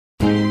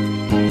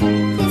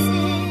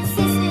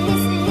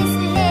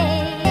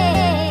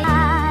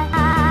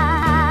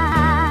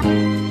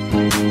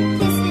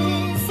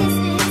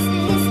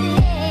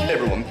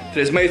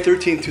Today's May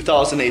 13th,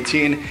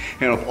 2018, and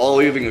I hope all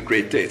of you are having a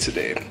great day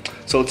today.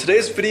 So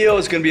today's video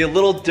is going to be a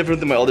little different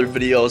than my other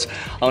videos.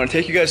 I'm going to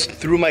take you guys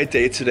through my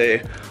day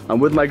today.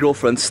 I'm with my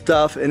girlfriend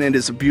Steph, and it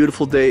is a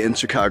beautiful day in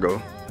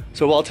Chicago.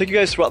 So I'll take you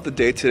guys throughout the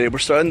day today. We're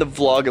starting the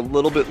vlog a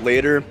little bit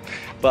later,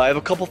 but I have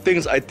a couple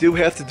things I do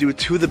have to do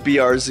to the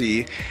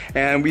BRZ,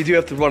 and we do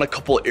have to run a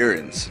couple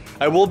errands.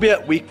 I will be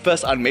at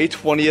WeekFest on May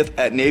 20th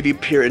at Navy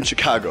Pier in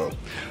Chicago.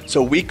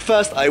 So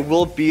WeekFest, I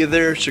will be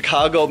there,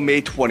 Chicago,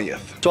 May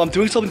 20th. So I'm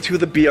doing something to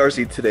the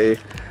BRZ today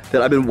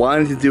that I've been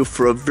wanting to do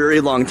for a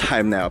very long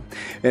time now.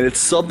 And it's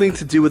something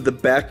to do with the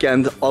back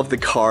end of the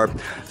car.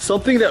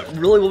 Something that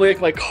really will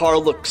make my car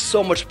look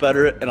so much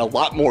better and a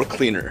lot more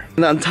cleaner.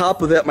 And on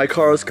top of that, my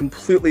car is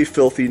completely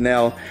filthy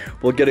now.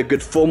 We'll get a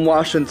good foam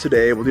wash in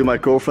today. We'll do my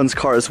girlfriend's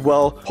car as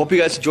well. Hope you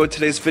guys enjoyed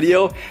today's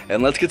video,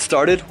 and let's get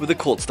started with a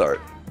cold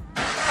start.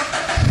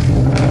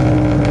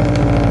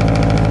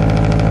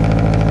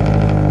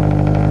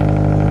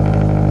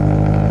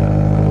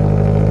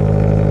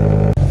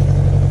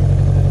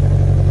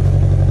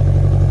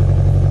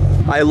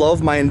 I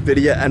love my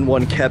NVIDIA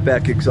N1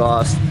 catback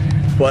exhaust,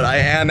 but I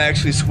am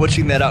actually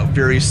switching that out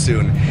very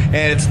soon.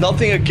 And it's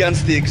nothing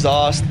against the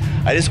exhaust,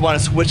 I just want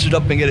to switch it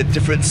up and get a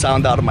different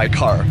sound out of my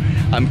car.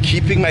 I'm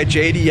keeping my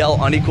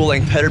JDL unequal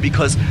length header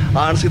because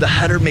honestly the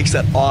header makes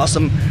that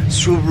awesome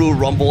Subaru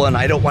rumble and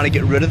I don't want to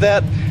get rid of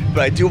that,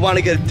 but I do want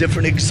to get a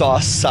different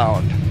exhaust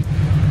sound.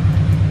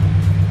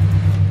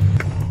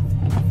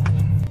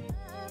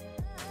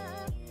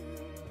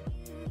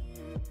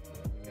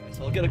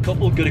 I'll get a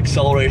couple of good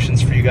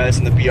accelerations for you guys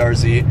in the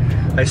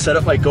BRZ. I set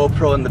up my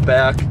GoPro in the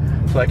back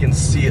so I can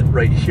see it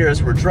right here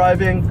as we're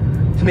driving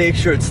to make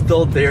sure it's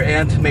still there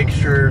and to make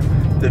sure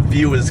the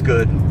view is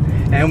good.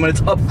 And when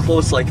it's up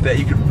close like that,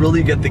 you can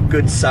really get the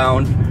good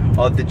sound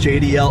of the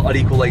JDL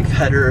unequal length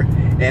header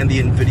and the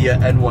NVIDIA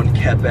N1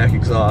 catback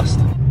exhaust.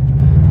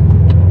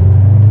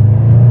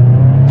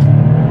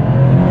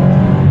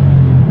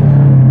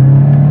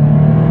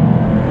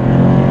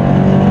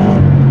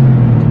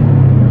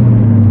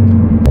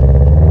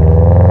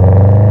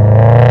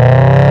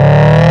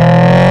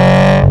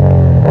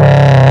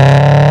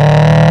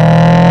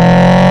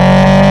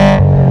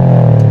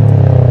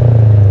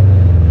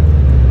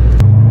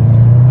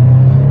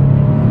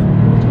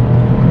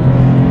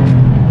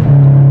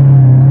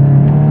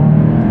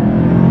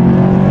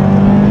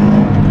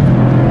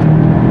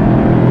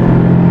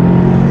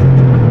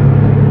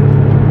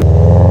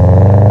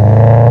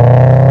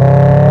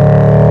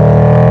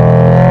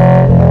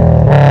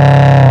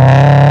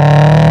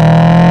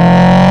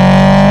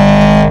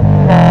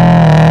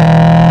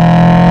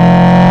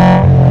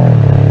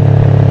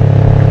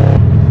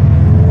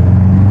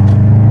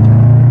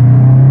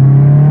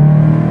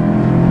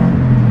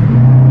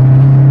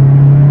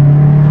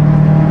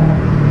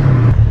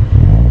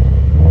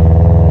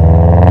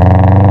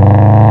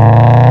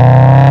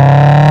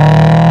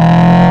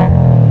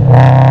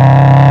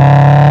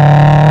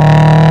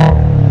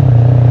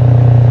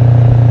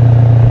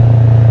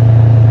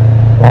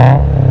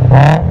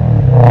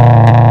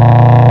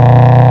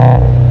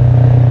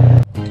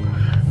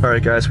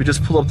 Alright guys, we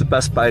just pulled up to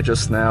Best Buy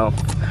just now.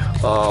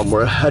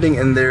 We're heading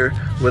in there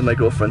with my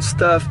girlfriend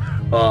Steph.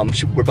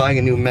 We're buying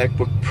a new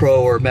MacBook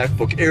Pro or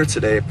MacBook Air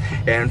today,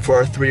 and for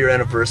our 3-year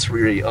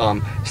anniversary,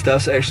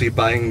 Steph's actually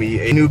buying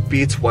me a new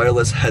Beats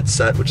wireless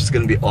headset, which is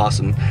going to be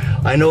awesome.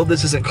 I know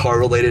this isn't car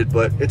related,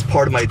 but it's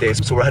part of my day.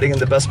 So we're heading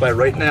into Best Buy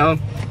right now,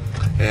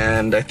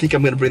 and I think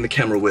I'm going to bring the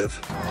camera with.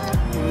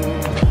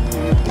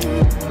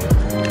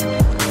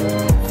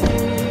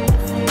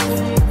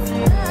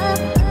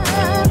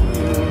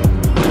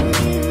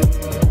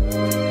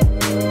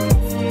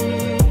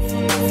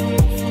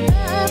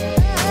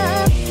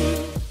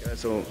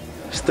 So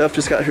Steph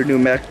just got her new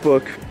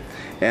MacBook,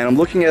 and I'm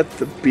looking at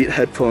the Beat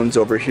headphones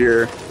over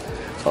here.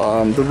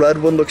 The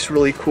red one looks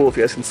really cool, if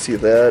you guys can see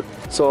that.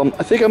 So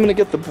I think I'm gonna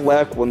get the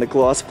black one, the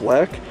gloss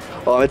black.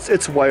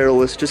 It's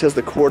wireless, just has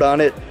the cord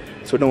on it,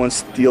 so no one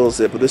steals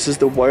it. But this is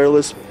the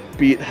wireless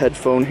Beat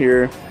headphone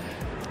here,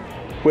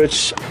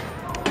 which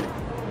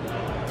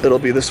it'll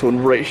be this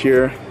one right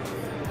here.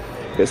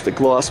 It's the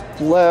gloss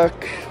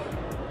black.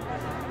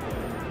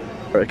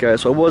 Alright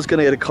guys, so I was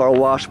gonna get a car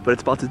wash, but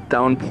it's about to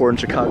downpour in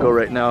Chicago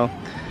right now.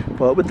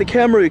 But with the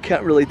camera, you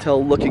can't really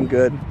tell, looking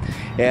good.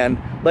 And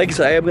like I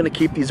said, I am gonna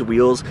keep these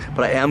wheels,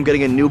 but I am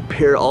getting a new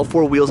pair, all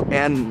 4 wheels,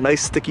 and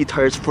nice sticky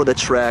tires for the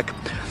track,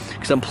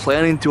 because I'm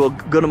planning to do a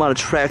good amount of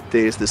track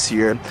days this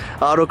year,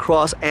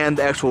 autocross and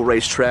the actual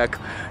racetrack.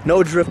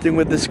 No drifting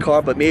with this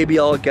car, but maybe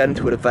I'll get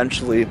into it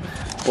eventually.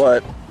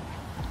 But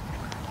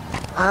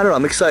I don't know,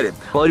 I'm excited.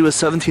 I'll do a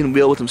 17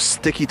 wheel with some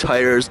sticky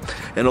tires,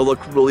 and it'll look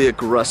really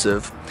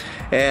aggressive.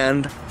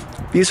 And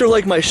these are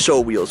like my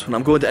show wheels when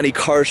I'm going to any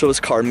car shows,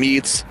 car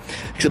meets,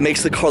 because it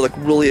makes the car look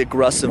really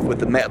aggressive with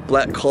the matte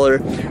black color,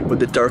 with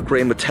the dark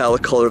gray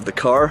metallic color of the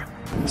car.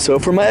 So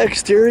for my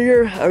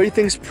exterior,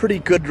 everything's pretty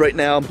good right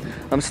now.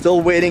 I'm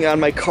still waiting on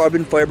my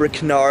carbon fiber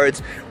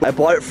canards. I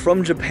bought it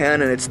from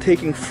Japan and it's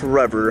taking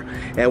forever.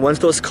 And once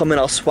those come in,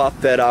 I'll swap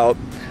that out.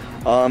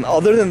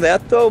 Other than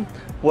that though,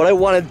 what I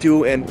want to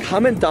do, and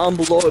comment down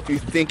below if you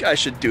think I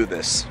should do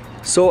this.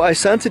 So I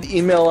sent an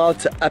email out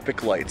to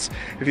Epic Lights.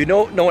 If you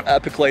don't know what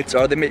Epic Lights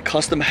are, they make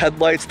custom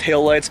headlights,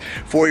 taillights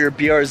for your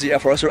BRZ,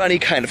 FRS, or any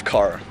kind of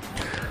car.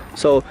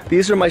 So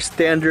these are my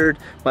standard,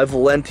 my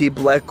Valenti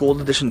Black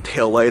Gold Edition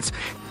taillights.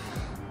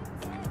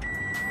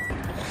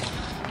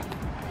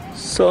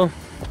 So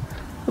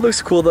it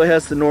looks cool though. It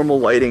has the normal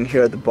lighting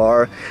here at the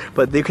bar,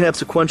 but they can have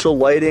sequential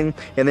lighting,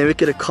 and they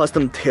make it a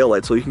custom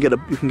taillight. So you can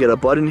get a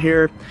button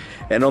here,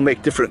 and it'll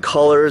make different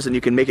colors, and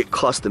you can make it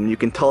custom. You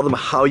can tell them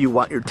how you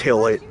want your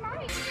taillight.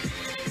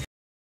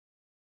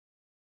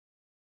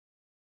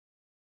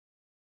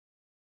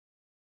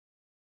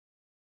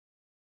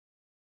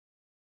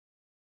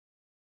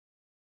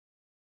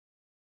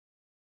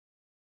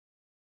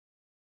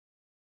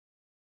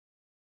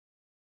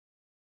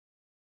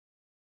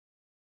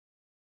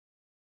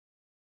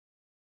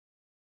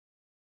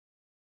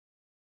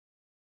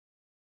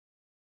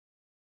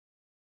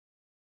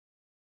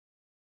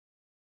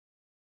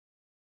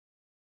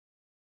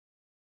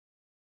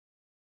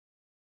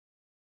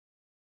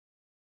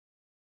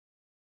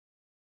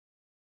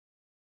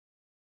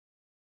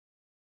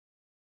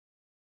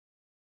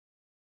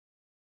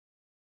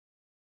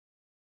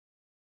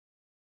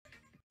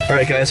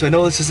 Alright guys, so I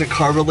know this isn't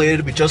car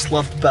related, we just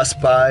left Best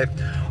Buy.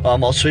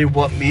 I'll show you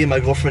what me and my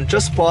girlfriend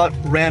just bought,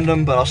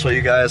 random, but I'll show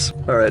you guys.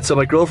 Alright, so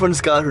my girlfriend's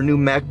got her new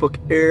MacBook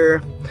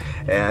Air,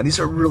 and these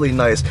are really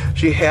nice.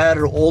 She had,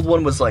 her old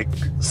one was like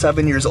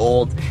 7 years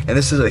old, and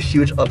this is a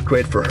huge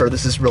upgrade for her.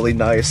 This is really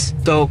nice.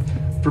 So,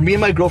 for me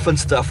and my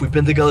girlfriend's stuff, we've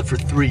been together for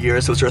 3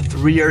 years, so it's our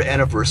 3-year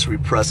anniversary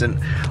present.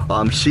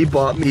 She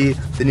bought me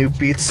the new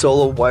Beats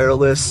Solo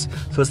Wireless.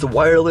 So it's the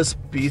wireless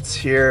Beats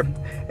here,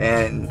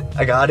 and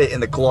I got it in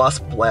the gloss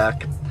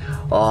black.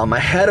 I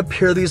had a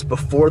pair of these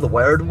before, the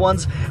wired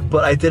ones,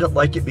 but I didn't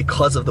like it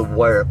because of the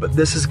wire. But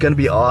this is gonna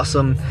be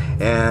awesome,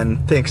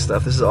 and thanks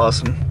Steph, this is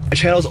awesome. My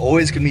channel is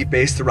always gonna be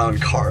based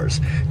around cars,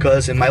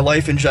 because my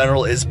life in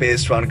general is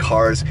based around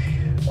cars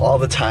all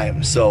the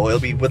time. So it'll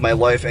be with my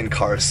life and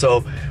cars.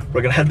 So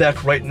we're gonna head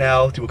back right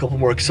now, do a couple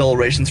more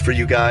accelerations for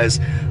you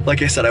guys.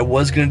 Like I said, I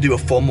was gonna do a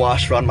foam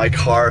wash around my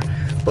car,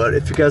 but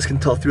if you guys can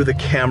tell through the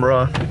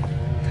camera,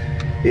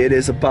 it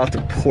is about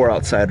to pour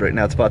outside right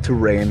now. It's about to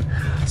rain,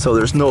 so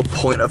there's no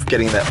point of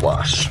getting that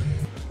wash.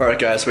 Alright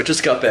guys, so I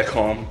just got back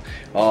home.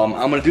 I'm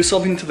gonna do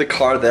something to the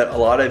car that a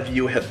lot of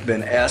you have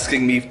been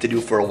asking me to do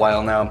for a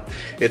while now.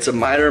 It's a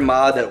minor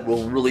mod that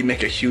will really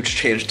make a huge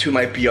change to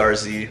my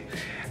BRZ,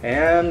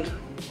 and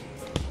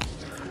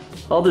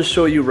I'll just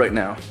show you right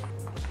now.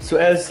 So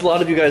as a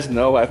lot of you guys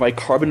know, I have my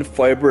carbon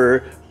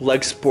fiber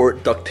leg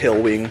sport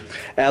ducktail wing.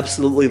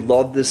 Absolutely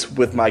love this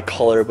with my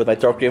color, with my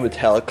dark gray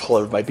metallic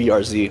color of my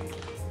BRZ.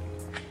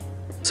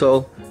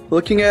 So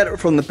looking at it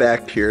from the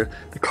back here,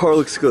 the car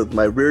looks good.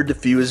 My rear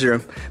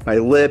diffuser, my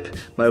lip,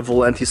 my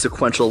Valenti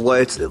sequential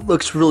lights, it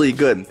looks really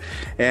good.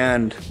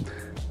 And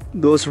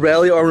those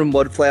rally armor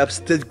mud flaps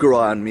did grow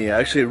on me. I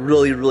actually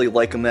really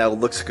like them now. It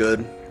looks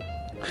good.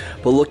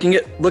 But looking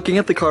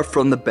at the car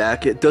from the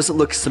back, it doesn't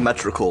look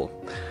symmetrical.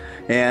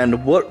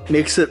 And what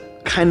makes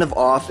it kind of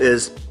off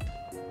is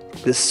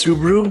this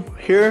Subaru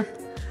here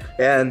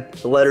and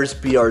the letters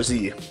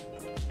BRZ.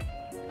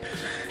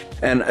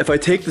 And if I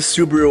take the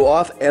Subaru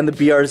off and the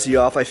BRZ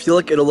off, I feel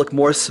like it'll look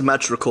more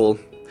symmetrical.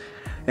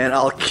 And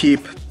I'll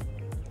keep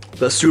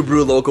the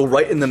Subaru logo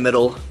right in the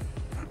middle.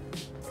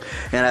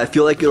 And I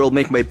feel like it'll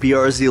make my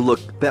BRZ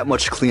look that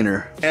much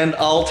cleaner. And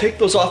I'll take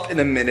those off in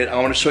a minute. I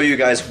want to show you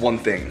guys one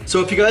thing.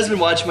 So if you guys have been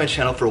watching my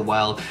channel for a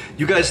while,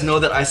 you guys know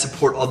that I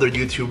support other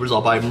YouTubers.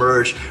 I'll buy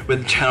merch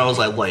with channels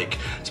I like.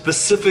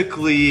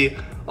 Specifically,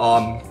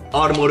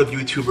 automotive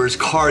YouTubers,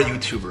 car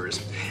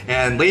YouTubers.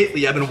 And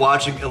lately I've been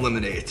watching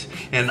Eliminate.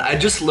 And I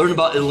just learned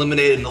about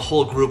Eliminate in the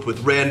whole group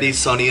with Randy,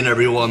 Sonny, and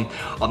everyone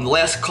the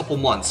last couple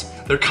months.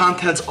 Their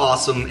content's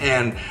awesome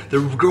and they're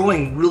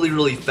growing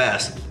really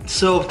fast.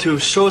 So to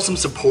show some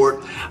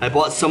support, I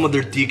bought some of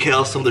their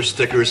decals, some of their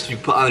stickers you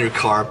put on your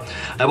car.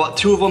 I bought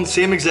 2 of them,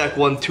 same exact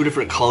one, 2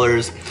 different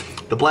colors.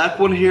 The black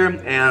one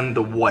here and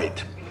the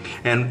white.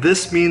 And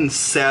this means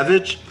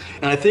Savage.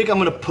 And I think I'm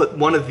gonna put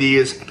one of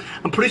these,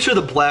 I'm pretty sure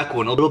the black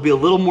one, it'll be a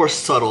little more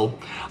subtle,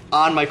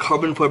 on my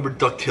carbon fiber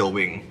ducktail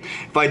wing.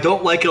 If I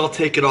don't like it, I'll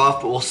take it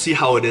off, but we'll see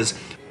how it is.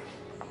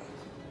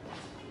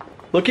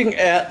 Looking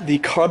at the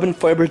carbon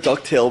fiber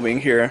ducktail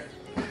wing here,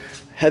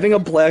 having a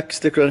black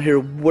sticker on here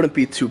wouldn't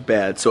be too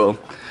bad, so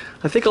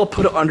I think I'll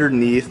put it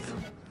underneath.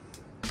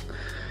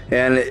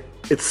 And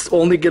it's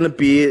only gonna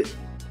be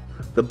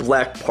the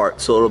black part,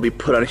 so it'll be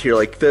put on here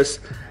like this,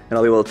 and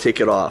I'll be able to take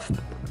it off.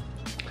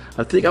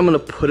 I think I'm gonna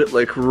put it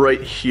like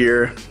right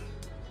here,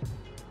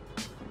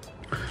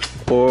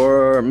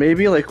 or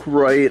maybe like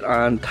right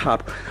on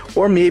top,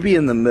 or maybe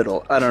in the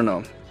middle, I don't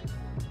know.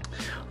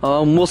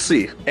 We'll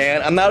see.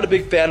 And I'm not a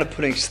big fan of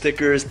putting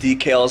stickers,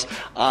 decals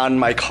on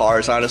my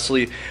cars,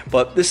 honestly,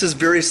 but this is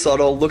very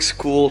subtle, looks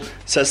cool,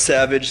 says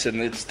Savage,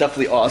 and it's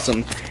definitely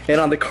awesome. And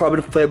on the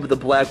carbon fiber, the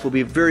black will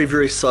be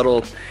very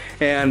subtle.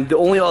 And the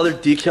only other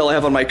decal I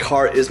have on my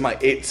car is my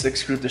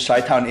 8.6 group, the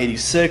Chi-Town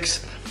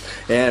 86.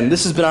 And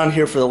this has been on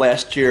here for the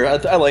last year.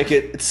 I like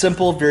it. It's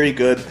simple, very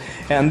good.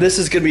 And this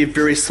is going to be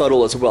very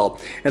subtle as well.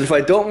 And if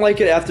I don't like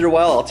it after a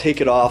while, I'll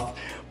take it off.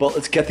 But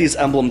let's get these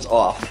emblems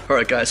off.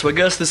 Alright guys, so I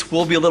guess this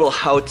will be a little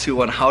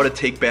how-to on how to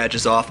take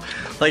badges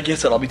off. Like I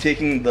said, I'll be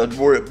taking the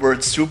word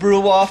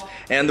Subaru off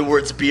and the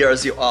words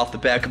BRZ off the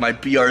back of my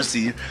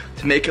BRZ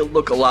to make it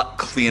look a lot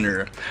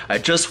cleaner. I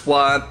just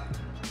want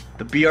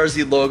the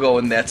BRZ logo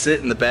and that's it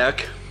in the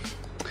back.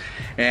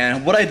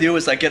 And what I do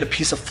is I get a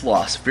piece of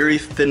floss, very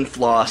thin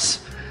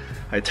floss.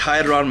 I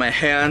tie it around my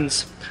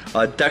hands,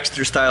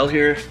 Dexter style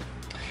here.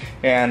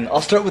 And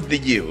I'll start with the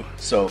U.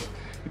 So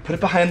you put it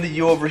behind the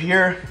U over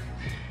here.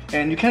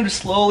 And you kind of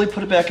slowly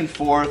put it back and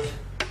forth,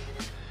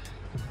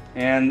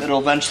 and it'll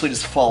eventually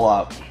just fall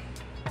out.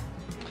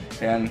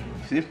 And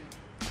see,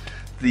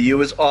 the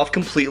U is off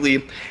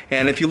completely.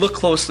 And if you look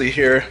closely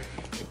here,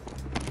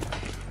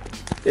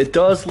 it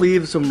does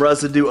leave some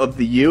residue of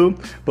the U,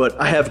 but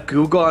I have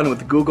Goo Gone.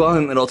 With Goo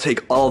Gone, it'll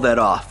take all that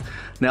off.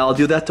 Now I'll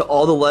do that to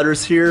all the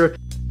letters here.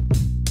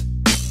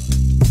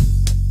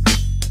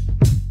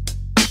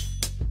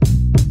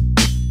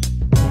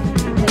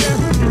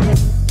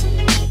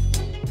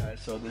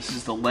 So this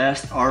is the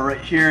last R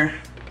right here,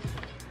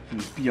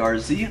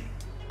 BRZ,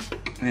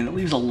 and it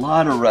leaves a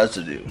lot of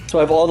residue. So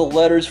I have all the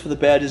letters for the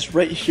badges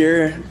right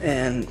here,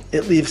 and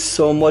it leaves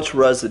so much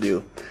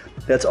residue.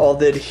 That's all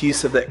the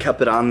adhesive that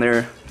kept it on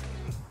there.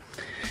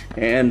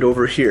 And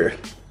over here.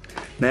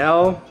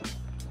 Now,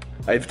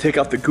 I take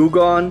out the Goo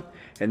Gone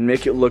and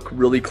make it look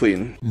really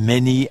clean.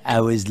 Many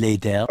hours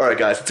later. Alright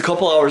guys, it's a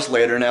couple hours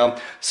later now.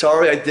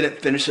 Sorry I didn't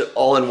finish it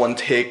all in one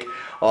take.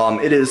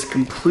 It is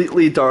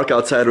completely dark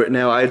outside right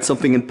now. I had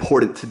something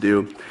important to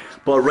do.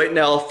 But right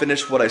now I'll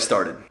finish what I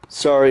started.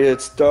 Sorry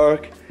it's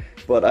dark,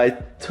 but I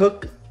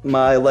took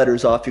my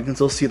letters off. You can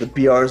still see the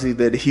BRZ,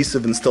 the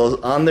adhesive and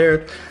still on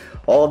there.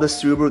 All the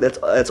Subaru,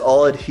 that's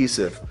all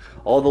adhesive.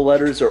 All the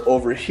letters are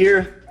over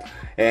here.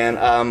 And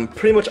I'm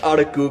pretty much out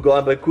of Goo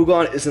Gone, but Goo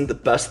Gone isn't the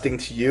best thing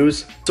to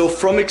use. So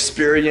from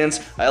experience,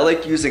 I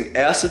like using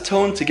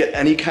acetone to get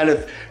any kind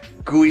of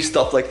gooey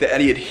stuff like that,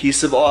 any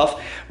adhesive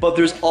off. But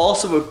there's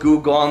also a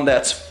Goo Gone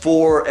that's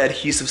for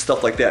adhesive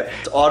stuff like that.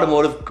 It's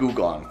automotive Goo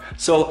Gone.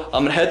 So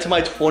I'm gonna head to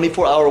my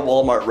 24-hour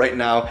Walmart right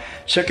now,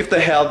 check if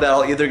they have that.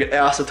 I'll either get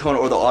acetone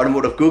or the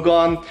automotive Goo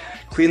Gone,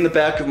 clean the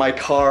back of my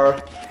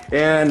car,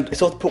 and I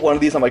still have to put one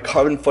of these on my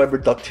carbon fiber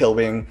ducktail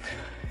wing.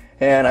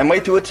 And I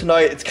might do it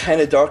tonight. It's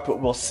kind of dark,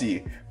 but we'll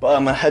see. But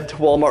I'm gonna head to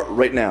Walmart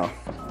right now.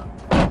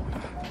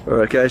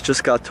 Alright guys,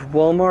 just got to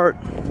Walmart.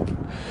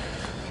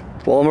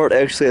 Walmart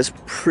actually has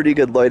pretty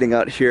good lighting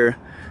out here,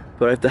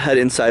 but I have to head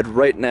inside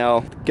right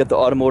now, get the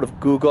automotive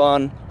Goo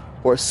Gone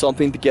or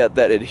something to get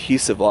that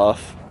adhesive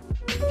off.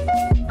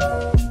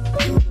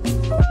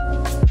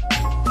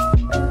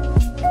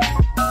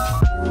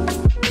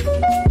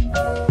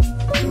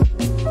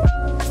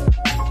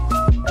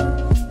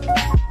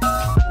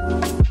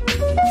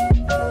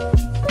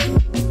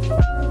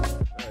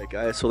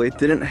 So they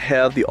didn't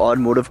have the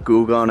automotive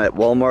Goo Gone at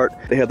Walmart.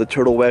 They have the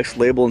turtle wax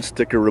label and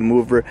sticker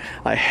remover.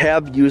 I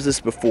have used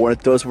this before and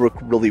it does work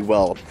really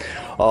well.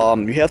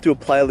 You have to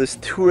apply this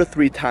 2 or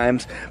 3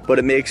 times, but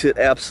it makes it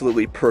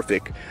absolutely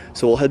perfect.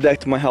 So we'll head back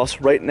to my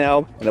house right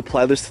now and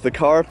apply this to the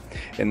car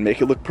and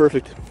make it look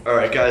perfect.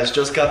 Alright guys,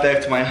 just got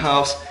back to my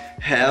house.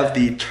 Have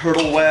the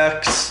turtle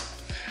wax.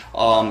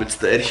 It's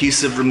the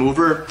adhesive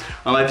remover.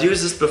 I've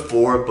used this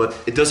before, but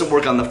it doesn't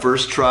work on the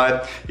first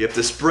try. You have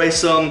to spray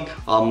some,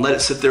 let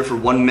it sit there for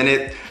 1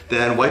 minute,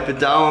 then wipe it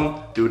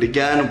down, do it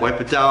again, wipe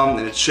it down,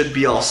 and it should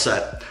be all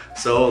set.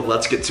 So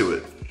let's get to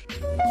it.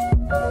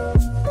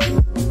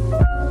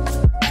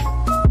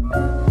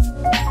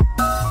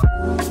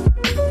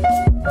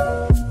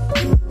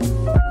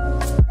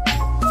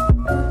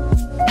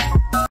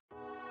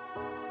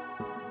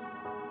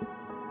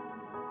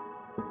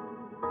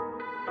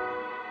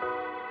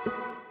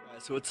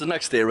 So it's the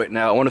next day right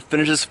now. I want to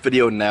finish this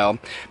video now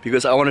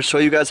because I want to show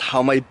you guys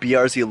how my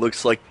BRZ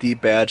looks like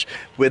debadged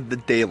with the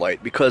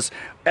daylight, because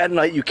at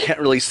night you can't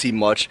really see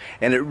much,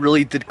 and it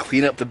really did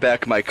clean up the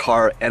back of my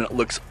car and it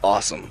looks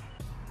awesome.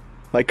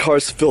 My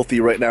car's filthy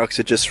right now because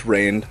it just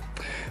rained,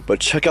 but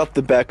check out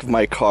the back of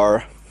my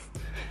car.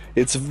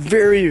 It's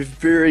very,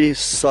 very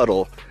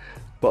subtle,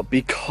 but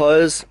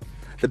because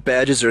the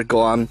badges are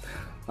gone,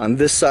 on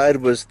this side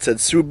said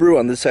Subaru,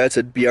 on this side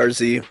said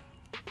BRZ.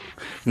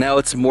 Now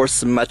it's more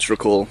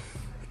symmetrical.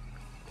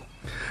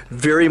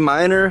 Very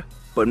minor,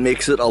 but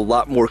makes it a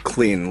lot more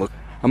clean. Look,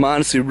 I'm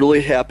honestly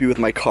really happy with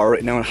my car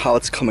right now and how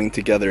it's coming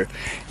together.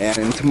 And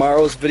in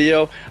tomorrow's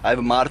video, I have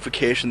a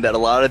modification that a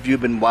lot of you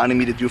have been wanting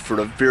me to do for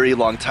a very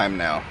long time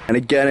now. And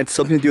again, it's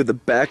something to do with the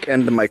back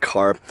end of my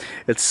car.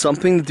 It's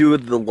something to do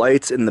with the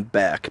lights in the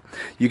back.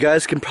 You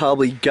guys can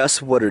probably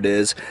guess what it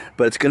is,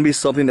 but it's going to be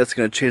something that's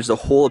going to change the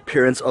whole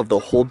appearance of the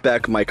whole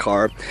back of my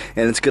car,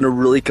 and it's going to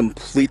really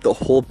complete the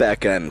whole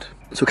back end.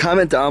 So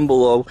comment down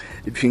below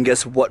if you can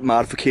guess what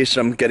modification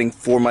I'm getting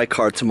for my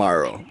car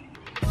tomorrow.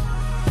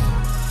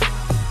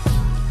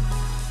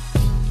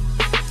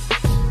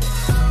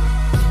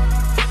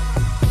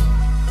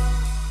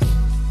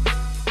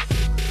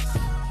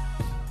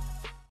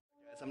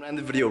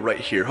 the video right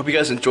here. Hope you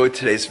guys enjoyed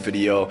today's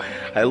video.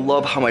 I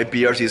love how my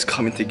BRZ is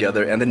coming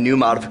together and the new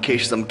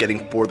modifications I'm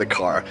getting for the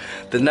car.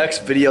 The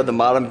next video, the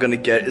mod I'm gonna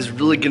get is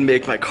really gonna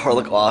make my car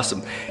look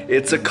awesome.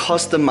 It's a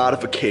custom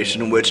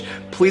modification, which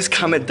please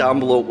comment down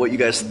below what you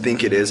guys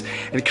think it is,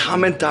 and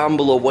comment down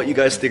below what you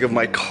guys think of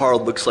my car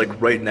looks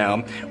like right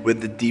now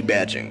with the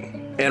debadging.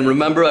 And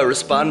remember, I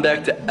respond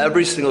back to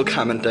every single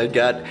comment I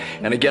get.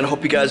 And again,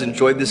 hope you guys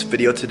enjoyed this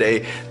video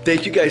today.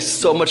 Thank you guys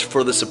so much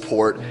for the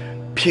support.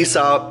 Peace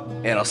out,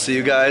 and I'll see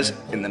you guys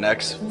in the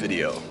next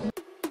video.